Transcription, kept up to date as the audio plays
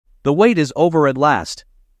The wait is over at last.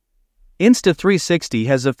 Insta360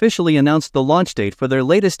 has officially announced the launch date for their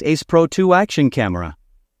latest Ace Pro 2 action camera.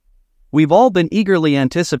 We've all been eagerly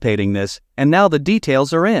anticipating this, and now the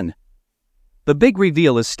details are in. The big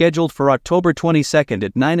reveal is scheduled for October 22nd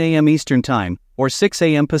at 9 a.m. Eastern Time, or 6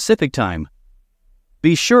 a.m. Pacific Time.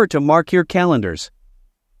 Be sure to mark your calendars.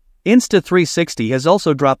 Insta360 has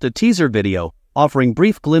also dropped a teaser video, offering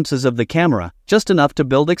brief glimpses of the camera, just enough to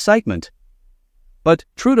build excitement. But,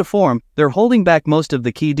 true to form, they're holding back most of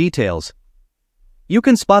the key details. You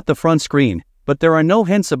can spot the front screen, but there are no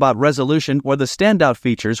hints about resolution or the standout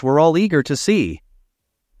features we're all eager to see.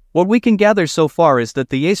 What we can gather so far is that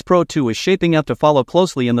the Ace Pro 2 is shaping up to follow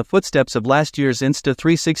closely in the footsteps of last year's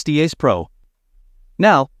Insta360 Ace Pro.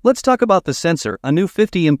 Now, let's talk about the sensor, a new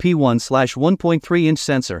 50MP 1/1.3-inch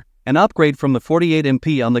sensor, an upgrade from the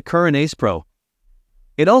 48MP on the current Ace Pro.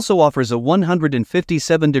 It also offers a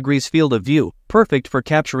 157 degrees field of view, perfect for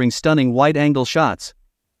capturing stunning wide-angle shots.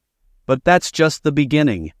 But that's just the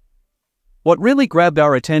beginning. What really grabbed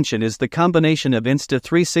our attention is the combination of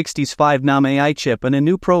Insta360's 5 Nom AI chip and a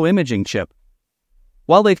new Pro imaging chip.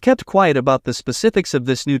 While they've kept quiet about the specifics of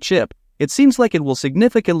this new chip, it seems like it will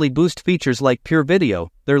significantly boost features like Pure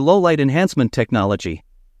Video, their low-light enhancement technology.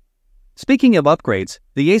 Speaking of upgrades,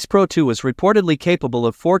 the Ace Pro 2 is reportedly capable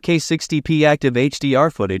of 4K 60p active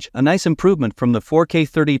HDR footage, a nice improvement from the 4K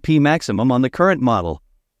 30p maximum on the current model.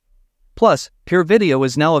 Plus, Pure Video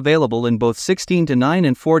is now available in both 16:9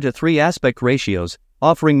 and 4:3 aspect ratios,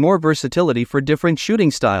 offering more versatility for different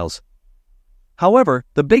shooting styles. However,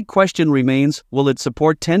 the big question remains, will it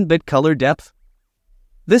support 10-bit color depth?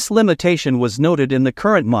 This limitation was noted in the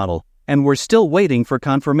current model, and we're still waiting for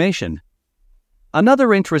confirmation.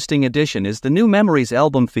 Another interesting addition is the new Memories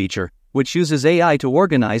album feature, which uses AI to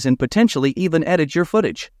organize and potentially even edit your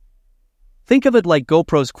footage. Think of it like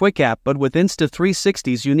GoPro's Quick app but with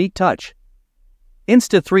Insta360's unique touch.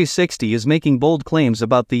 Insta360 is making bold claims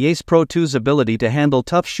about the Ace Pro 2's ability to handle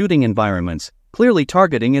tough shooting environments, clearly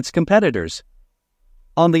targeting its competitors.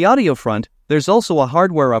 On the audio front, there's also a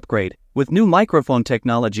hardware upgrade, with new microphone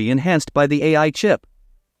technology enhanced by the AI chip.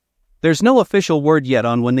 There's no official word yet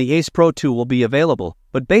on when the Ace Pro 2 will be available,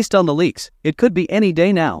 but based on the leaks, it could be any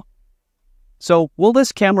day now. So, will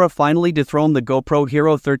this camera finally dethrone the GoPro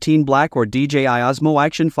Hero 13 Black or DJI Osmo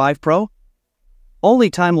Action 5 Pro? Only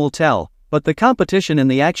time will tell, but the competition in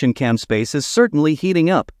the action cam space is certainly heating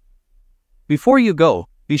up. Before you go,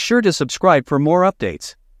 be sure to subscribe for more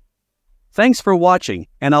updates. Thanks for watching,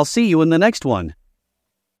 and I'll see you in the next one.